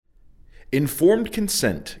Informed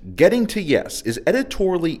Consent, Getting to Yes is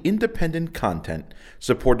editorially independent content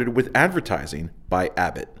supported with advertising by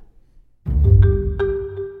Abbott.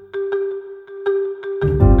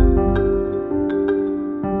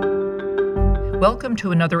 Welcome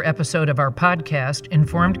to another episode of our podcast,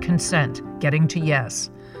 Informed Consent, Getting to Yes.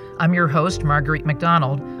 I'm your host, Marguerite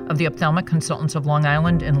McDonald, of the Ophthalmic Consultants of Long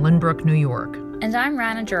Island in Lynbrook, New York. And I'm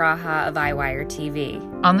Rana Jaraha of iWire TV.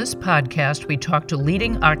 On this podcast, we talk to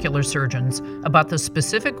leading ocular surgeons about the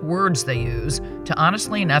specific words they use to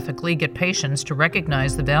honestly and ethically get patients to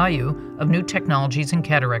recognize the value of new technologies in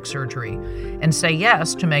cataract surgery and say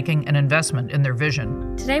yes to making an investment in their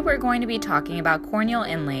vision. Today we're going to be talking about corneal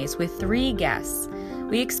inlays with 3 guests.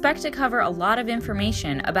 We expect to cover a lot of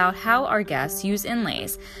information about how our guests use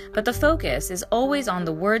inlays, but the focus is always on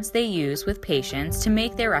the words they use with patients to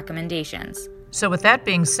make their recommendations. So with that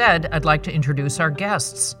being said, I'd like to introduce our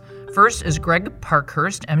guests. First is Greg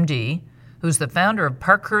Parkhurst, MD, who's the founder of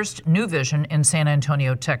Parkhurst New Vision in San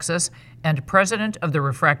Antonio, Texas, and president of the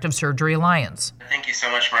Refractive Surgery Alliance. Thank you so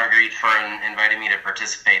much, Marguerite, for inviting me to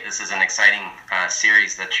participate. This is an exciting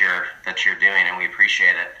series that you're doing, and we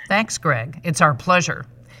appreciate it. Thanks, Greg. It's our pleasure.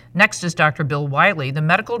 Next is Dr. Bill Wiley, the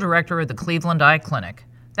medical director of the Cleveland Eye Clinic.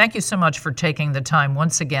 Thank you so much for taking the time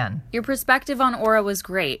once again. Your perspective on Aura was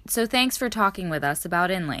great, so thanks for talking with us about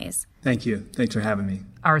inlays. Thank you. Thanks for having me.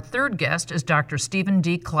 Our third guest is Dr. Stephen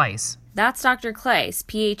D. Klyce. That's Dr. Klyce,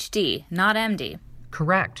 PhD, not MD.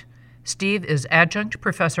 Correct. Steve is adjunct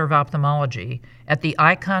professor of ophthalmology at the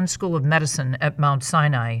Icahn School of Medicine at Mount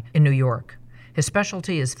Sinai in New York. His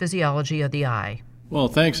specialty is physiology of the eye. Well,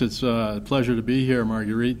 thanks. It's a pleasure to be here,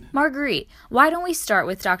 Marguerite. Marguerite, why don't we start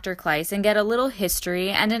with Dr. Klyce and get a little history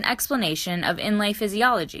and an explanation of inlay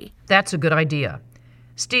physiology? That's a good idea.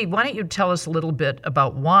 Steve, why don't you tell us a little bit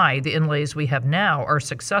about why the inlays we have now are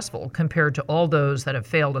successful compared to all those that have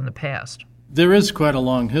failed in the past? There is quite a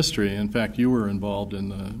long history. In fact, you were involved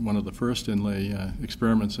in one of the first inlay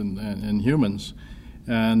experiments in humans.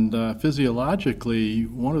 And physiologically,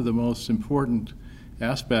 one of the most important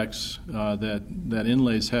aspects that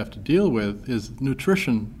inlays have to deal with is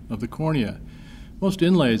nutrition of the cornea. Most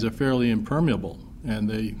inlays are fairly impermeable, and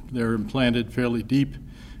they're implanted fairly deep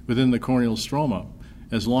within the corneal stroma.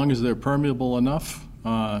 As long as they're permeable enough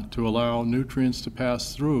to allow nutrients to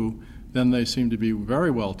pass through, then they seem to be very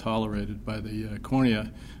well tolerated by the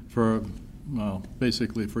cornea for,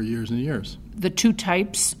 basically for years and years. The two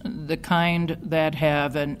types, the kind that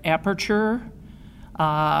have an aperture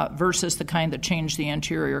versus the kind that change the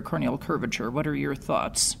anterior corneal curvature. What are your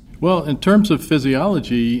thoughts? Well, in terms of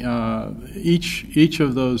physiology, each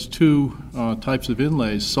of those two types of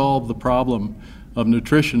inlays solve the problem of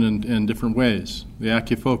nutrition in different ways. The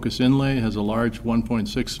AcuFocus inlay has a large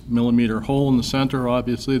 1.6 millimeter hole in the center,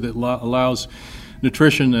 obviously, that allows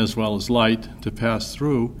nutrition as well as light to pass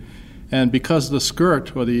through. And because the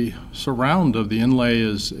skirt or the surround of the inlay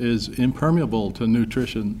is impermeable to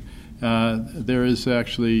nutrition, there is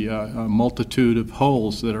actually a multitude of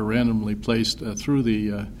holes that are randomly placed through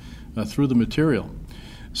the material.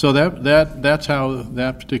 So that's how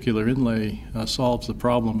that particular inlay solves the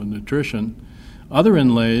problem of nutrition. Other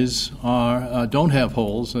inlays don't have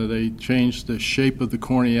holes. They change the shape of the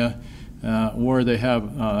cornea, or they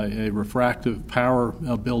have a refractive power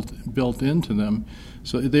built into them.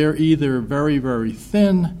 So they're either very, very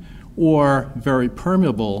thin or very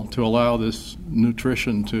permeable to allow this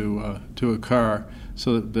nutrition to occur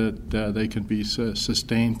so that they can be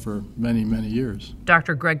sustained for many, many years.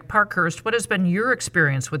 Dr. Greg Parkhurst, what has been your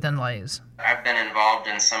experience with inlays? I've been involved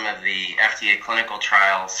in some of the FDA clinical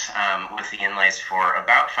trials with the inlays for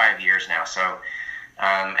about 5 years now. So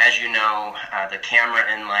as you know, the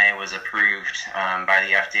camera inlay was approved by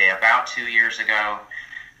the FDA about 2 years ago.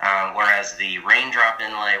 Whereas the raindrop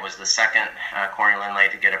inlay was the second corneal inlay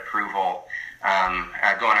to get approval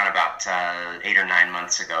going on about 8 or 9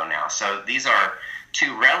 months ago now. So these are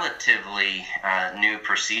two relatively new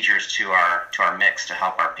procedures to our mix to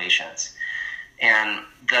help our patients. And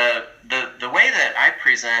the way that I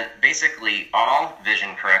present basically all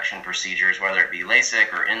vision correction procedures, whether it be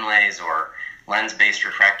LASIK or inlays or lens-based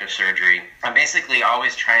refractive surgery, I'm basically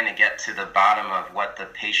always trying to get to the bottom of what the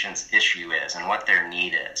patient's issue is and what their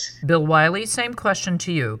need is. Bill Wiley, same question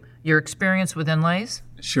to you. Your experience with inlays?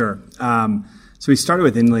 Sure. So we started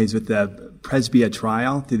with inlays with the Presbya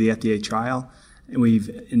trial, through the FDA trial, and we've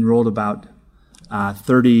enrolled about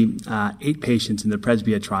 38 patients in the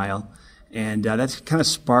Presbya trial, and that's kind of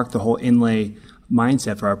sparked the whole inlay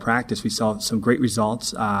mindset for our practice. We saw some great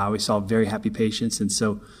results. We saw very happy patients, and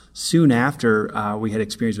so soon after we had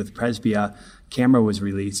experience with Presbya, camera was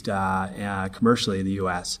released commercially in the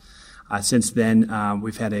U.S. Since then,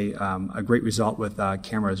 we've had a great result with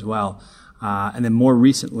camera as well. And then more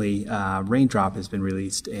recently, Raindrop has been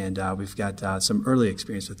released, and we've got some early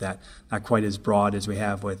experience with that. Not quite as broad as we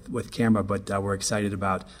have with camera, but we're excited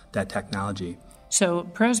about that technology. So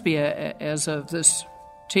Presbya, as of this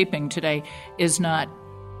taping today, is not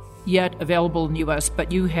yet available in the U.S.,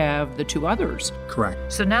 but you have the two others.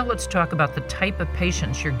 Correct. So now let's talk about the type of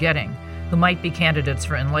patients you're getting who might be candidates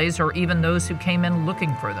for Inlays, or even those who came in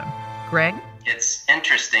looking for them. Greg? It's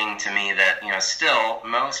interesting to me that, still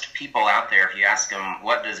most people out there, if you ask them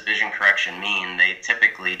what does vision correction mean, they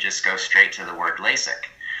typically just go straight to the word LASIK.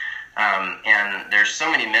 And there's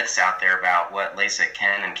so many myths out there about what LASIK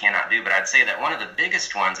can and cannot do, but I'd say that one of the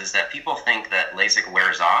biggest ones is that people think that LASIK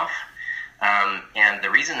wears off. And the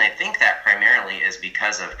reason they think that primarily is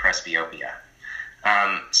because of presbyopia.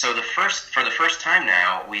 So for the first time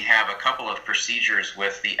now, we have a couple of procedures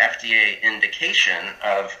with the FDA indication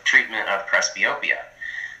of treatment of presbyopia.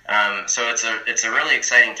 So it's a really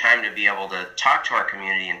exciting time to be able to talk to our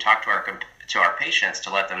community and talk to our patients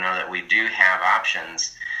to let them know that we do have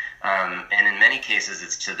options. And in many cases,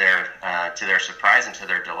 it's to their surprise and to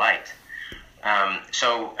their delight.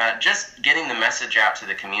 So just getting the message out to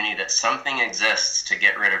the community that something exists to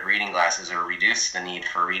get rid of reading glasses or reduce the need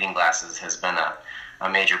for reading glasses has been a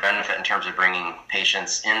major benefit in terms of bringing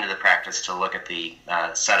patients into the practice to look at the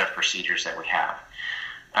set of procedures that we have.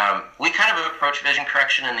 We kind of approach vision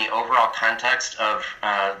correction in the overall context of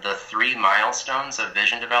the 3 milestones of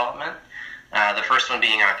vision development. The first one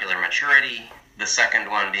being ocular maturity, the second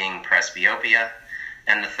one being presbyopia,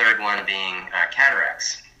 and the third one being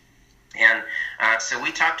cataracts. And so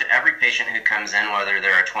we talk to every patient who comes in, whether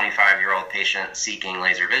they're a 25-year-old patient seeking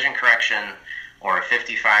laser vision correction or a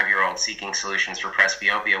 55-year-old seeking solutions for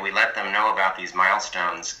presbyopia. We let them know about these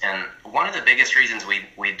milestones. And one of the biggest reasons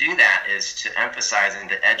we do that is to emphasize and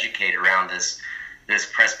to educate around this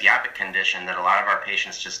presbyopic condition that a lot of our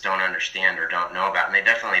patients just don't understand or don't know about, and they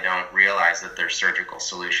definitely don't realize that there's surgical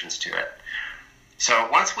solutions to it. So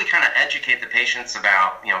once we kind of educate the patients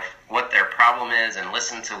about what their problem is and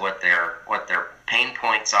listen to what their pain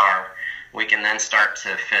points are, we can then start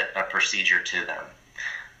to fit a procedure to them.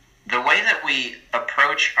 The way that we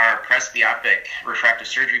approach our presbyopic refractive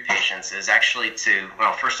surgery patients is actually to,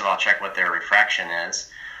 first of all, check what their refraction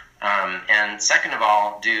is, and second of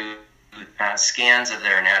all, do scans of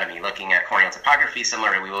their anatomy, looking at corneal topography,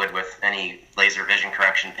 similar to we would with any laser vision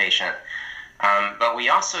correction patient. But we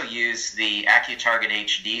also use the AccuTarget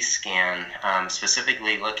HD scan,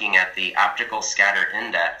 specifically looking at the optical scatter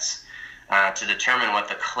index to determine what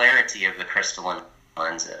the clarity of the crystalline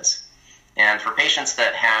lens is. And for patients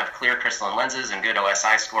that have clear crystalline lenses and good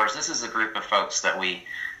OSI scores, this is a group of folks that we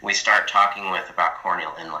start talking with about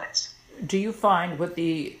corneal inlays. Do you find with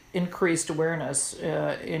the increased awareness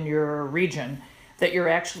in your region that you're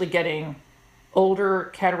actually getting older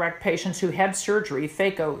cataract patients who had surgery,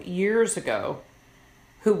 phaco, years ago,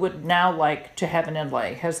 who would now like to have an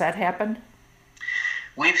inlay? Has that happened?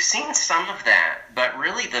 We've seen some of that, but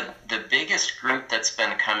really the biggest group that's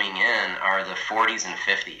been coming in are the 40s and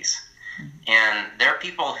 50s. And they're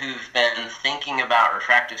people who've been thinking about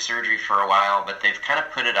refractive surgery for a while, but they've kind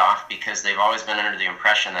of put it off because they've always been under the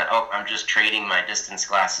impression that, I'm just trading my distance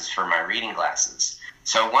glasses for my reading glasses.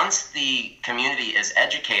 So once the community is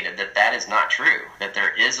educated that that is not true, that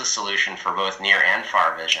there is a solution for both near and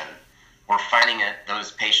far vision, we're finding that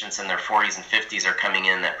those patients in their 40s and 50s are coming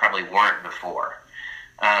in that probably weren't before.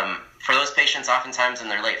 For those patients, oftentimes in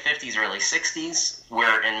their late 50s, early 60s,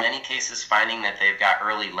 we're in many cases finding that they've got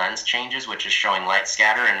early lens changes, which is showing light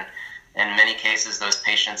scatter, and in many cases those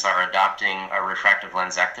patients are adopting a refractive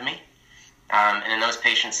lensectomy. And in those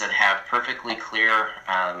patients that have perfectly clear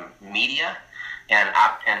media and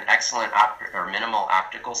excellent or minimal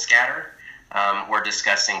optical scatter, we're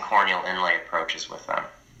discussing corneal inlay approaches with them.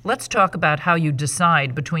 Let's talk about how you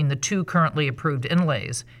decide between the 2 currently approved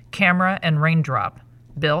inlays, camera and Raindrop.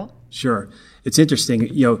 Bill? Sure. It's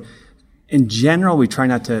interesting. In general, we try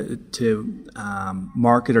not to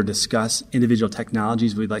market or discuss individual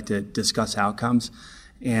technologies. We'd like to discuss outcomes.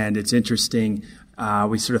 And it's interesting.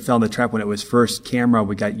 We sort of fell in the trap when it was first camera.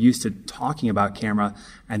 We got used to talking about camera,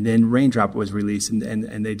 and then Raindrop was released,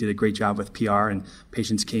 and they did a great job with PR, and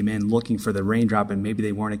patients came in looking for the Raindrop, and maybe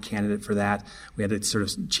they weren't a candidate for that. We had to sort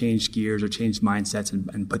of change gears or change mindsets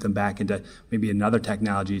and put them back into maybe another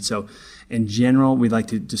technology. So in general, we like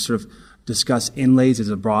to just sort of discuss inlays as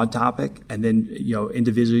a broad topic, and then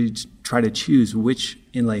individually try to choose which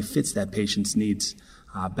inlay fits that patient's needs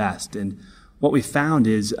best. And what we found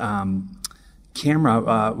is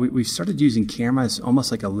camera, we started using camera as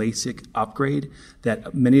almost like a LASIK upgrade,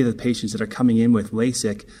 that many of the patients that are coming in with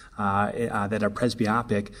LASIK that are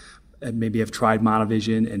presbyopic maybe have tried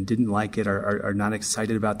monovision and didn't like it or are not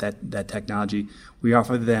excited about that technology. We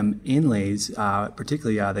offer them inlays,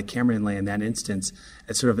 particularly the camera inlay in that instance,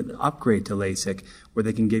 as sort of an upgrade to LASIK, where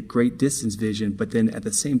they can get great distance vision, but then at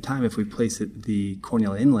the same time, if we place the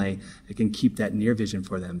corneal inlay, it can keep that near vision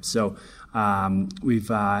for them. So we've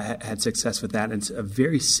had success with that, and it's a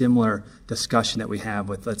very similar discussion that we have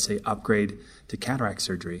with, let's say, upgrade to cataract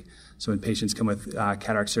surgery. So when patients come with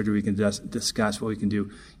cataract surgery, we can discuss what we can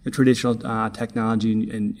do. Traditional technology,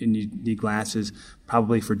 and you need glasses,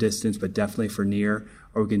 probably for distance, but definitely for near.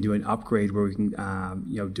 Or we can do an upgrade where we can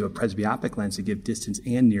do a presbyopic lens to give distance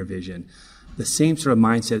and near vision. The same sort of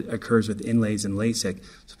mindset occurs with inlays and LASIK.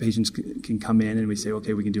 So patients can come in and we say,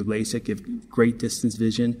 okay, we can do LASIK, give great distance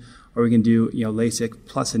vision, or we can do LASIK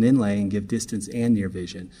plus an inlay and give distance and near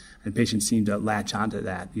vision. And patients seem to latch onto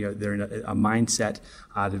that. They're in a mindset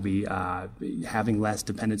to be having less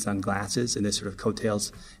dependence on glasses, and this sort of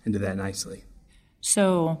coattails into that nicely.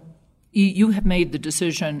 So you have made the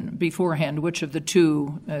decision beforehand which of the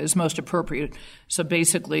two is most appropriate. So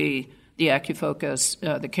basically, the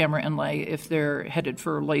AccuFocus, the camera inlay, if they're headed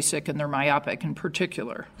for LASIK and they're myopic in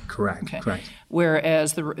particular. Correct. Okay. Correct.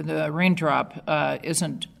 Whereas the raindrop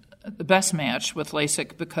isn't the best match with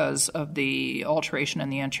LASIK because of the alteration in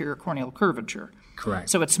the anterior corneal curvature. Correct.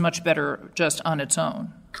 So it's much better just on its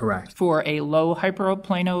own. Correct. For a low hyperope,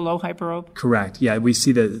 plano low hyperope? Correct. Yeah, we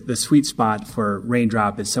see the sweet spot for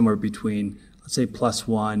raindrop is somewhere between, let's say,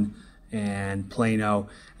 +1 and plano.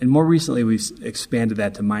 And more recently, we've expanded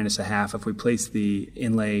that to -0.5. If we place the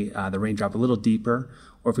inlay, the raindrop, a little deeper,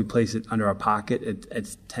 or if we place it under a pocket,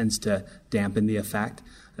 it tends to dampen the effect.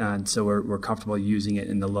 And so we're comfortable using it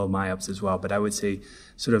in the low myopes as well. But I would say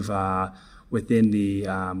sort of within the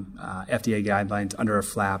FDA guidelines, under a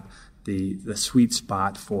flap, the sweet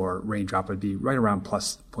spot for raindrop would be right around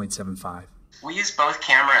 +0.75. We use both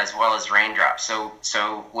camera as well as raindrop. So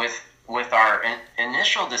with our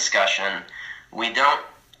initial discussion, we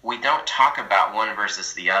don't talk about one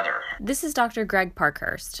versus the other. This is Dr. Greg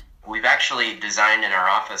Parkhurst. We've actually designed in our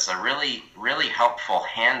office a really, really helpful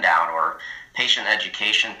handout or patient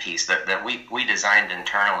education piece that we designed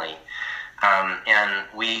internally. And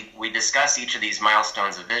we discuss each of these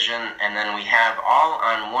milestones of vision, and then we have all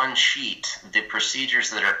on one sheet the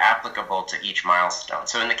procedures that are applicable to each milestone.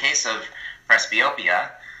 So in the case of presbyopia,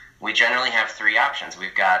 we generally have three options.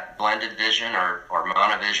 We've got blended vision or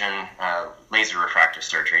monovision laser refractive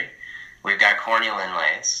surgery. We've got corneal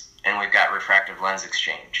inlays, and we've got refractive lens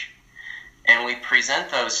exchange. And we present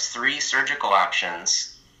those three surgical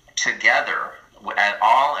options together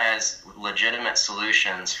all as legitimate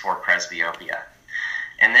solutions for presbyopia.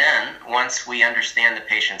 And then once we understand the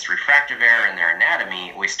patient's refractive error and their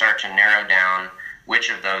anatomy, we start to narrow down which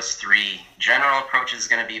of those three general approaches is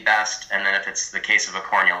going to be best. And then if it's the case of a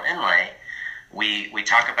corneal inlay, we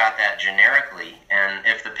talk about that generically. And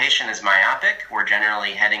if the patient is myopic, we're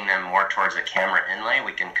generally heading them more towards a camera inlay.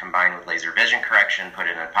 We can combine with laser vision correction, put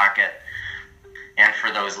it in a pocket. And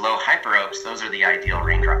for those low hyperopes, those are the ideal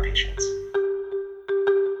raindrop patients.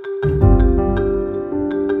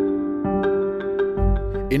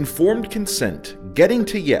 Informed consent, getting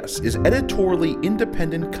to yes, is editorially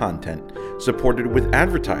independent content supported with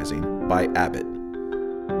advertising by Abbott.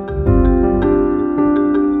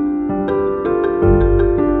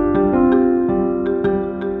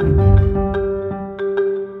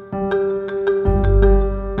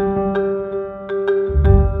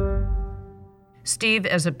 Steve,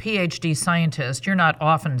 as a PhD scientist, you're not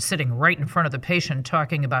often sitting right in front of the patient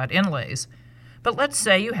talking about inlays. But let's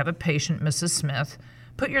say you have a patient, Mrs. Smith.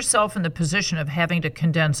 Put yourself in the position of having to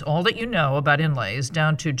condense all that you know about inlays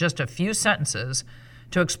down to just a few sentences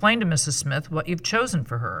to explain to Mrs. Smith what you've chosen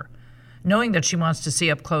for her, knowing that she wants to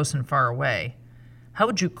see up close and far away. How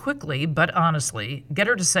would you quickly, but honestly, get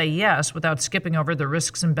her to say yes without skipping over the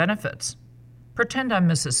risks and benefits? Pretend I'm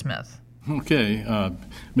Mrs. Smith. Okay,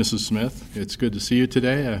 Mrs. Smith, it's good to see you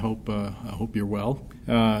today. I hope you're well.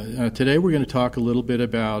 Today we're going to talk a little bit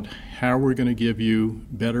about how we're going to give you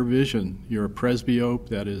better vision. You're a presbyope,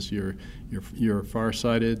 that is, you're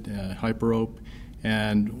farsighted, hyperope,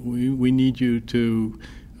 and we need you to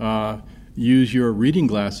use your reading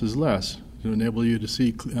glasses less to enable you to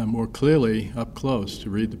see more clearly up close,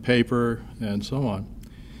 to read the paper, and so on.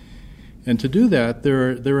 And to do that,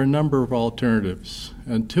 there are a number of alternatives,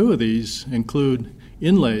 and two of these include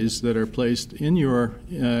inlays that are placed in your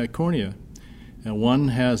cornea. And one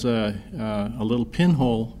has a little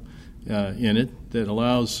pinhole in it that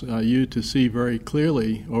allows you to see very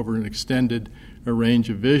clearly over an extended range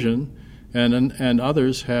of vision, and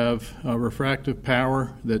others have refractive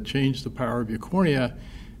power that change the power of your cornea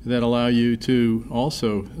that allow you to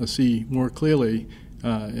also see more clearly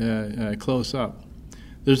close up.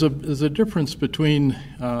 There's a difference between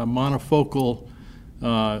monofocal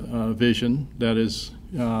vision, that is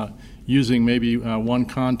using maybe one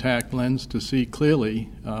contact lens to see clearly,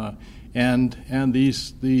 and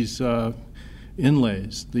these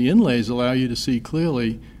inlays. The inlays allow you to see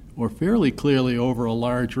clearly or fairly clearly over a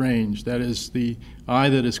large range. That is, the eye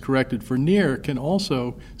that is corrected for near can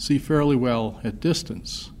also see fairly well at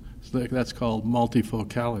distance. So that's called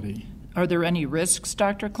multifocality. Are there any risks,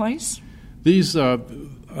 Dr. Klyce? These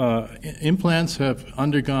implants have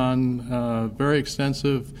undergone very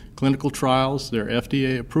extensive clinical trials. They're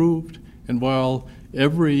FDA approved, and while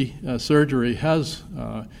every surgery has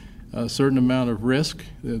a certain amount of risk,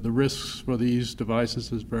 the risks for these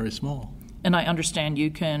devices is very small. And I understand you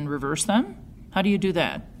can reverse them? How do you do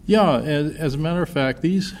that? Yeah, as a matter of fact,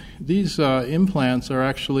 these implants are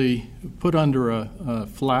actually put under a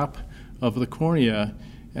flap of the cornea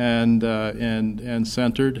and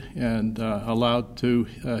centered and allowed to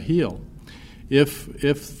heal.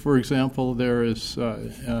 If for example, there is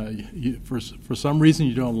for some reason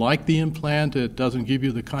you don't like the implant, it doesn't give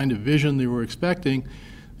you the kind of vision you were expecting,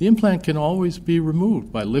 the implant can always be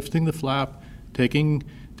removed by lifting the flap, taking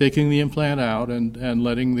the implant out, and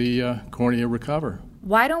letting the cornea recover.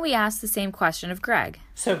 Why don't we ask the same question of Greg?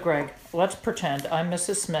 So, Greg, let's pretend I'm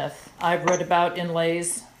Mrs. Smith. I've read about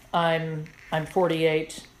inlays. I'm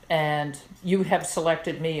 48, and you have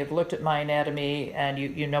selected me. You've looked at my anatomy, and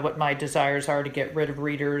you know what my desires are to get rid of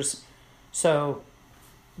readers. So,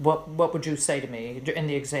 what would you say to me in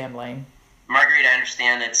the exam lane? Marguerite, I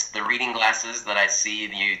understand it's the reading glasses that I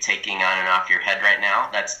see you taking on and off your head right now.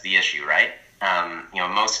 That's the issue, right?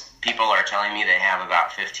 Most people are telling me they have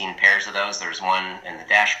about 15 pairs of those. There's one in the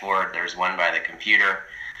dashboard, there's one by the computer,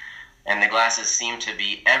 and the glasses seem to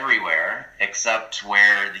be everywhere except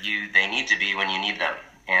where they need to be when you need them.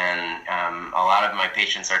 And a lot of my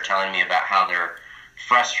patients are telling me about how they're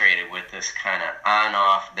frustrated with this kind of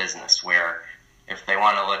on-off business where if they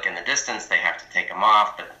want to look in the distance, they have to take them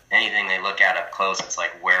off, but anything they look at up close, it's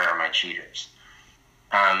like, where are my cheaters?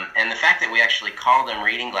 And the fact that we actually call them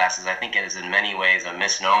reading glasses, I think it is in many ways a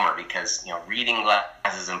misnomer because, reading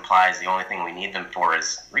glasses implies the only thing we need them for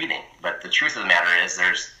is reading. But the truth of the matter is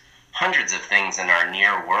there's hundreds of things in our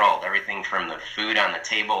near world, everything from the food on the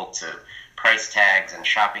table to price tags and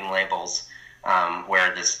shopping labels,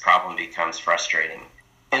 where this problem becomes frustrating.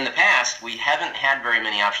 In the past, we haven't had very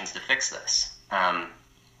many options to fix this. And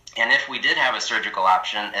if we did have a surgical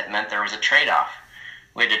option, it meant there was a trade-off.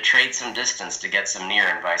 We had to trade some distance to get some near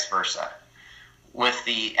and vice versa. With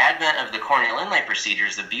the advent of the corneal inlay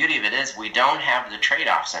procedures, the beauty of it is we don't have the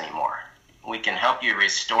trade-offs anymore. We can help you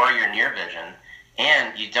restore your near vision,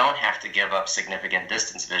 and you don't have to give up significant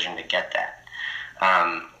distance vision to get that.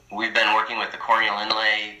 We've been working with the corneal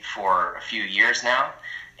inlay for a few years now,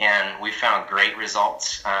 and we found great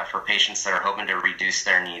results for patients that are hoping to reduce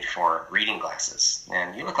their need for reading glasses.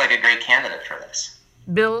 And you look like a great candidate for this.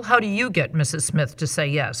 Bill, how do you get Mrs. Smith to say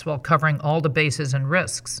yes while covering all the bases and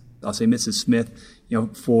risks? I'll say, Mrs. Smith,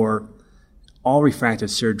 for all refractive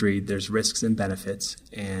surgery, there's risks and benefits.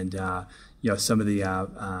 And, some of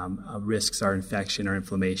the risks are infection or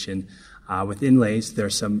inflammation. With inlays,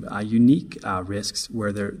 there's some unique risks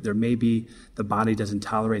where there may be the body doesn't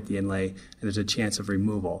tolerate the inlay and there's a chance of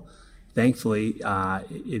removal. Thankfully,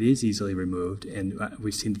 it is easily removed, and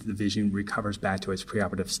we've seen that the vision recovers back to its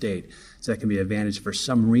preoperative state. So that can be an advantage. For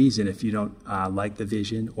some reason, if you don't like the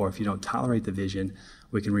vision or if you don't tolerate the vision,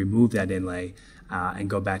 we can remove that inlay and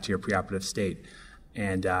go back to your preoperative state.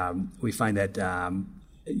 And we find that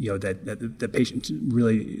that the patients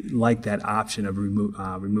really like that option of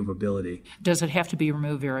removability. Does it have to be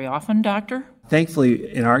removed very often, doctor?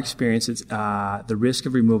 Thankfully, in our experience, the risk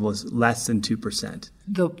of removal is less than 2%.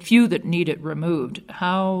 The few that need it removed,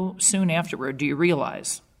 how soon afterward do you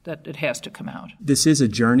realize that it has to come out? This is a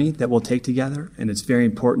journey that we'll take together, and it's very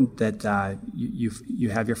important that you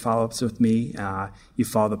have your follow-ups with me. You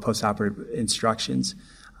follow the postoperative instructions.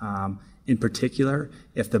 In particular,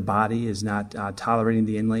 if the body is not tolerating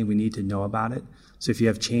the inlay, we need to know about it. So if you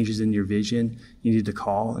have changes in your vision, you need to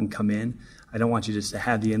call and come in. I don't want you just to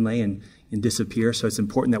have the inlay and disappear, so it's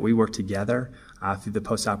important that we work together through the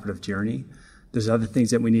postoperative journey. There's other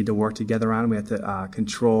things that we need to work together on. We have to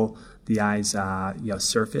control the eye's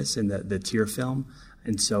surface and the tear film,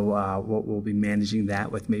 and so we'll be managing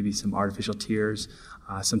that with maybe some artificial tears,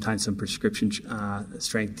 sometimes some prescription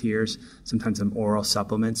strength tears, sometimes some oral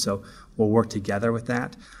supplements. So we'll work together with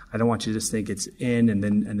that. I don't want you to just think it's in and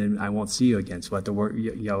then I won't see you again. So we'll have to work.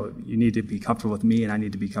 You need to be comfortable with me, and I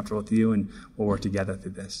need to be comfortable with you, and we'll work together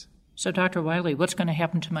through this. So, Dr. Wiley, what's going to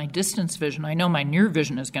happen to my distance vision? I know my near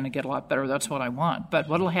vision is going to get a lot better. That's what I want. But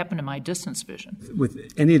what will happen to my distance vision?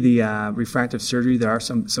 With any of the refractive surgery, there are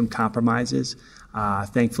some compromises.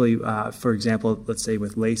 Thankfully, for example, let's say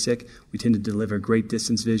with LASIK, we tend to deliver great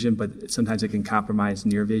distance vision, but sometimes it can compromise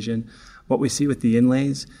near vision. What we see with the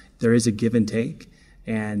inlays, there is a give and take.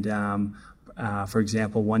 And for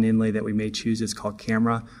example, one inlay that we may choose is called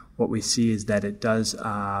Camera. What we see is that it does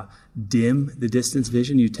dim the distance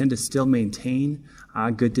vision. You tend to still maintain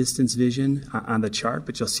good distance vision on the chart,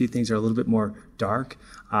 but you'll see things are a little bit more dark.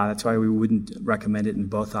 That's why we wouldn't recommend it in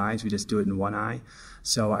both eyes. We just do it in one eye.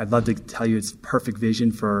 So I'd love to tell you it's perfect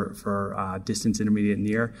vision for distance, intermediate,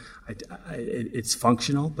 near. It's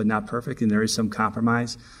functional, but not perfect, and there is some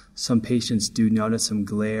compromise. Some patients do notice some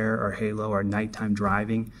glare or halo or nighttime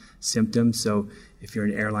driving symptoms. So if you're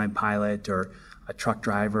an airline pilot or a truck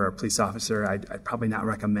driver or a police officer, I'd probably not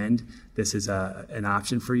recommend this as an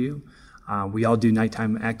option for you. We all do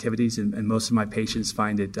nighttime activities, and most of my patients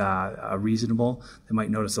find it reasonable. They might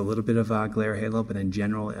notice a little bit of glare halo, but in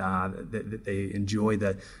general, they enjoy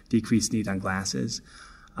the decreased need on glasses.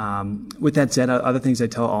 With that said, other things I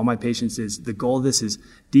tell all my patients is the goal of this is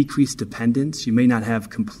decreased dependence. You may not have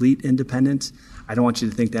complete independence. I don't want you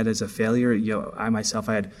to think that as a failure. I myself,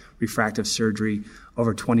 I had refractive surgery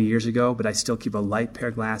over 20 years ago, but I still keep a light pair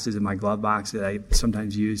of glasses in my glove box that I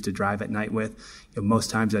sometimes use to drive at night with. Most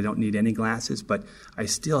times I don't need any glasses, but I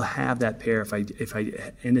still have that pair if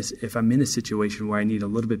I'm in a situation where I need a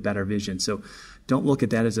little bit better vision. So don't look at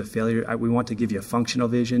that as a failure. We want to give you a functional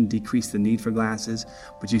vision, decrease the need for glasses,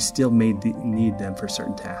 but you still may need them for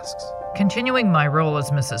certain tasks. Continuing my role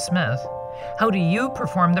as Mrs. Smith, how do you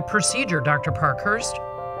perform the procedure, Dr. Parkhurst?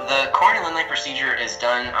 The corneal inlay procedure is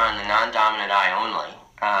done on the non-dominant eye only.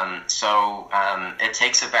 It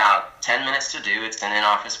takes about 10 minutes to do. It's an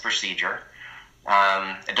in-office procedure.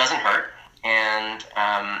 It doesn't hurt, and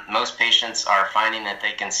most patients are finding that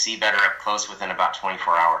they can see better up close within about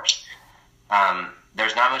 24 hours.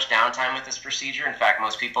 There's not much downtime with this procedure. In fact,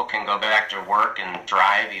 most people can go back to work and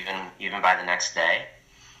drive even by the next day.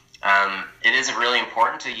 It is really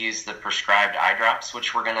important to use the prescribed eye drops,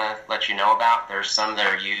 which we're going to let you know about. There's some that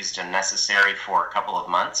are used and necessary for a couple of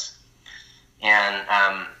months.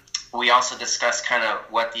 And we also discuss kind of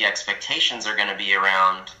what the expectations are going to be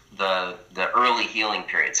around the early healing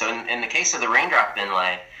period. So in the case of the raindrop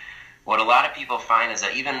inlay, what a lot of people find is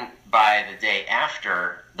that even by the day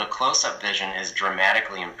after, the close-up vision is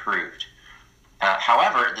dramatically improved.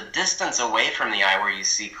 However, the distance away from the eye where you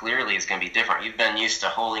see clearly is going to be different. You've been used to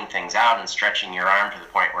holding things out and stretching your arm to the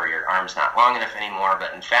point where your arm's not long enough anymore,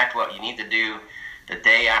 but in fact what you need to do the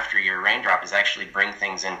day after your raindrop is actually bring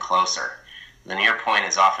things in closer. The near point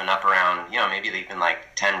is often up around, maybe even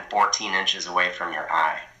like 10, 14 inches away from your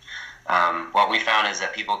eye. What we found is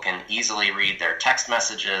that people can easily read their text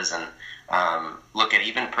messages and look at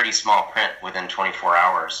even pretty small print within 24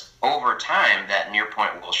 hours. Over time, that near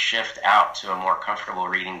point will shift out to a more comfortable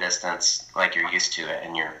reading distance, like you're used to it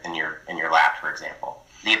in your lap, for example.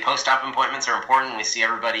 The post-op appointments are important. We see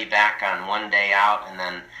everybody back on one day out, and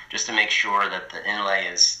then just to make sure that the inlay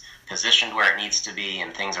is positioned where it needs to be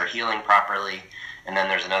and things are healing properly. And then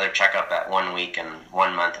there's another checkup at 1 week and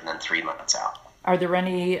 1 month and then 3 months out. Are there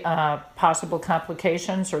any possible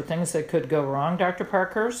complications or things that could go wrong, Dr.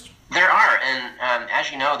 Parkhurst? There are, and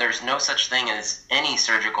as you know, there's no such thing as any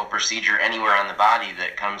surgical procedure anywhere on the body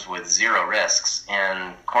that comes with zero risks,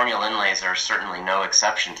 and corneal inlays are certainly no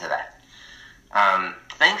exception to that.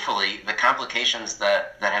 Thankfully, the complications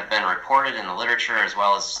that have been reported in the literature, as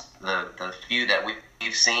well as the few that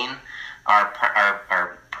we've seen,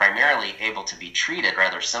 are primarily able to be treated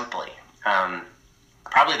rather simply.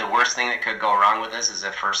 Probably the worst thing that could go wrong with this is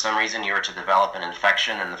if for some reason you were to develop an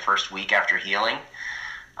infection in the first week after healing.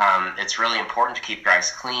 It's really important to keep your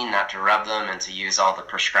eyes clean, not to rub them, and to use all the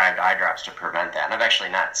prescribed eye drops to prevent that. And I've actually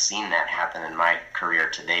not seen that happen in my career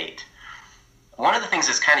to date. One of the things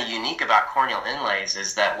that's kind of unique about corneal inlays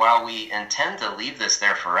is that while we intend to leave this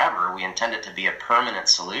there forever, we intend it to be a permanent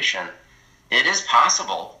solution, it is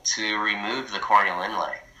possible to remove the corneal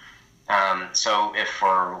inlay. So if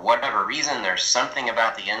for whatever reason there's something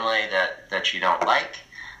about the inlay that you don't like,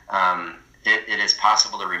 it is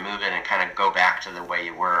possible to remove it and kind of go back to the way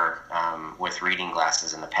you were with reading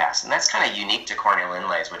glasses in the past. And that's kind of unique to corneal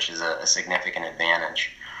inlays, which is a significant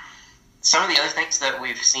advantage. Some of the other things that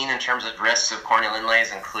we've seen in terms of risks of corneal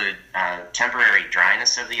inlays include temporary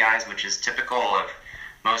dryness of the eyes, which is typical of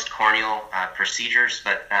most corneal procedures,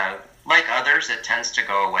 but like others, it tends to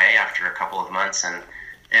go away after a couple of months, and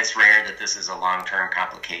it's rare that this is a long-term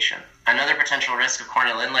complication. Another potential risk of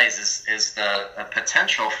corneal inlays is the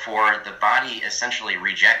potential for the body essentially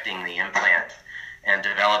rejecting the implant and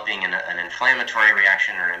developing an inflammatory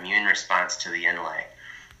reaction or immune response to the inlay.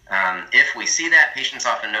 If we see that, patients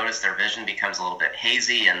often notice their vision becomes a little bit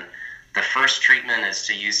hazy, and the first treatment is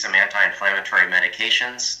to use some anti-inflammatory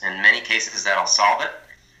medications. In many cases, that'll solve it.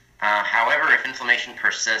 However, if inflammation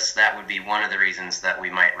persists, that would be one of the reasons that we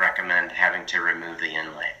might recommend having to remove the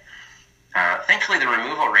inlay. Thankfully, the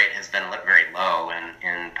removal rate has been very low, and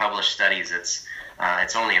in published studies, it's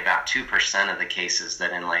only about 2% of the cases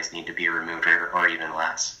that inlays need to be removed, or even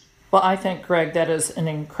less. Well, I think, Greg, that is an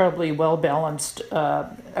incredibly well-balanced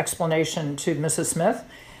explanation to Mrs. Smith.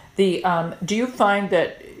 Do you find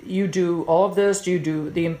that you do all of this? Do you do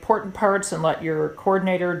the important parts and let your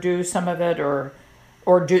coordinator do some of it, or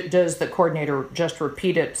does the coordinator just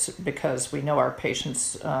repeat it because we know our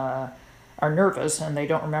patients are nervous and they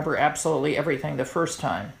don't remember absolutely everything the first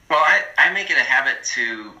time? Well, I make it a habit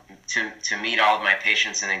to meet all of my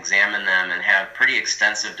patients and examine them and have pretty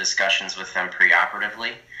extensive discussions with them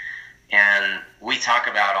preoperatively. And we talk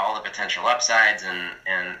about all the potential upsides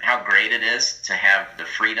and how great it is to have the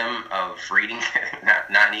freedom of reading,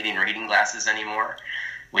 not needing reading glasses anymore.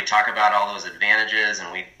 We talk about all those advantages,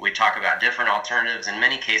 and we talk about different alternatives. In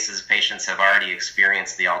many cases, patients have already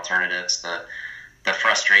experienced the alternatives, the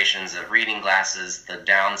frustrations of reading glasses, the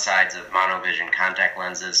downsides of monovision contact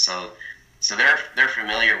lenses. So they're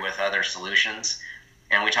familiar with other solutions.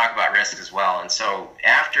 And we talk about risk as well. And so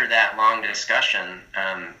after that long discussion,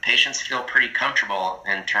 patients feel pretty comfortable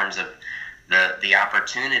in terms of the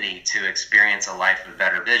opportunity to experience a life of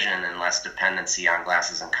better vision and less dependency on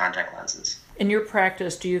glasses and contact lenses. In your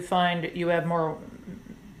practice, do you find you have more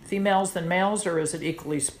females than males, or is it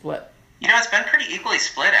equally split? It's been pretty equally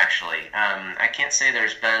split, actually. I can't say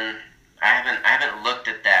there's been. I haven't looked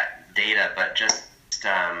at that data, but just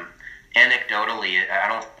anecdotally,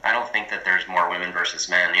 I don't think that there's more women versus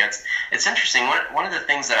men. It's interesting. One of the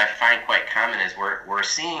things that I find quite common is we're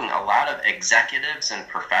seeing a lot of executives and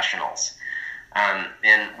professionals.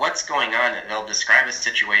 And what's going on? They'll describe a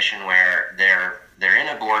situation where they're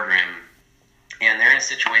in a boardroom and they're in a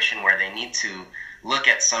situation where they need to look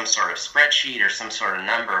at some sort of spreadsheet or some sort of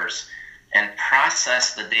numbers and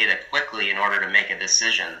process the data quickly in order to make a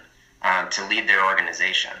decision to lead their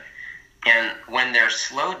organization. And when they're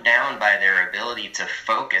slowed down by their ability to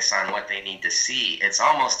focus on what they need to see, it's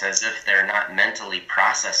almost as if they're not mentally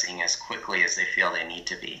processing as quickly as they feel they need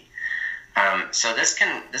to be. So this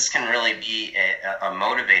can really be a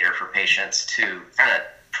motivator for patients to kind of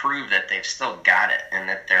prove that they've still got it and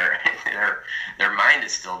that their mind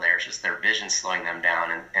is still there. It's just their vision slowing them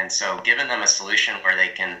down. And so giving them a solution where they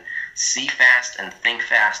can see fast and think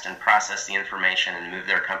fast and process the information and move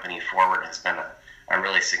their company forward has been a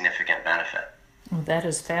really significant benefit. Well, that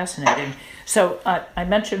is fascinating. So I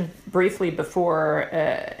mentioned briefly before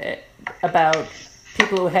about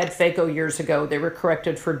people who had phaco years ago. They were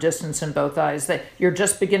corrected for distance in both eyes. You're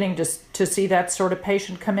just beginning to see that sort of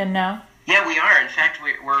patient come in now? Yeah, we are. In fact,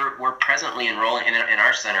 we're presently enrolling in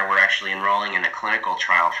our center. We're actually enrolling in a clinical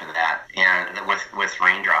trial for that, and with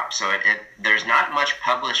raindrops. So there's not much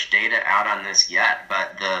published data out on this yet,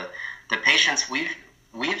 but the patients we've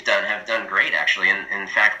done have done great, actually. In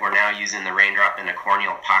fact, we're now using the raindrop in a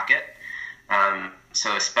corneal pocket.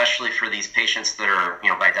 So especially for these patients that are,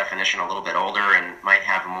 by definition, a little bit older and might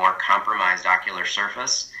have a more compromised ocular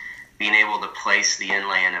surface, being able to place the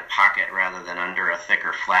inlay in a pocket rather than under a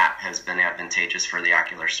thicker flap has been advantageous for the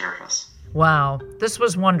ocular surface. Wow, this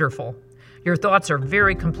was wonderful. Your thoughts are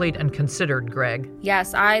very complete and considered, Greg.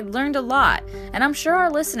 Yes, I learned a lot, and I'm sure our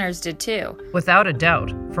listeners did too. Without a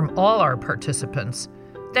doubt, from all our participants.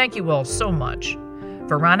 Thank you all so much.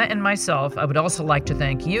 For Rana and myself, I would also like to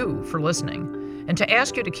thank you for listening and to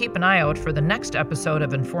ask you to keep an eye out for the next episode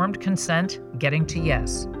of Informed Consent, Getting to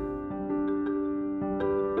Yes.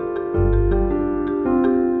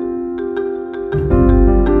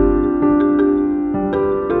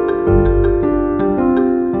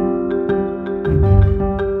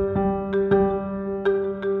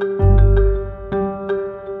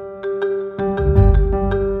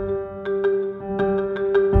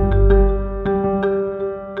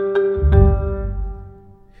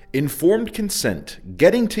 Informed Consent,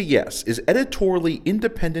 Getting to Yes is editorially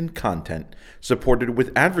independent content supported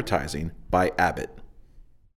with advertising by Abbott.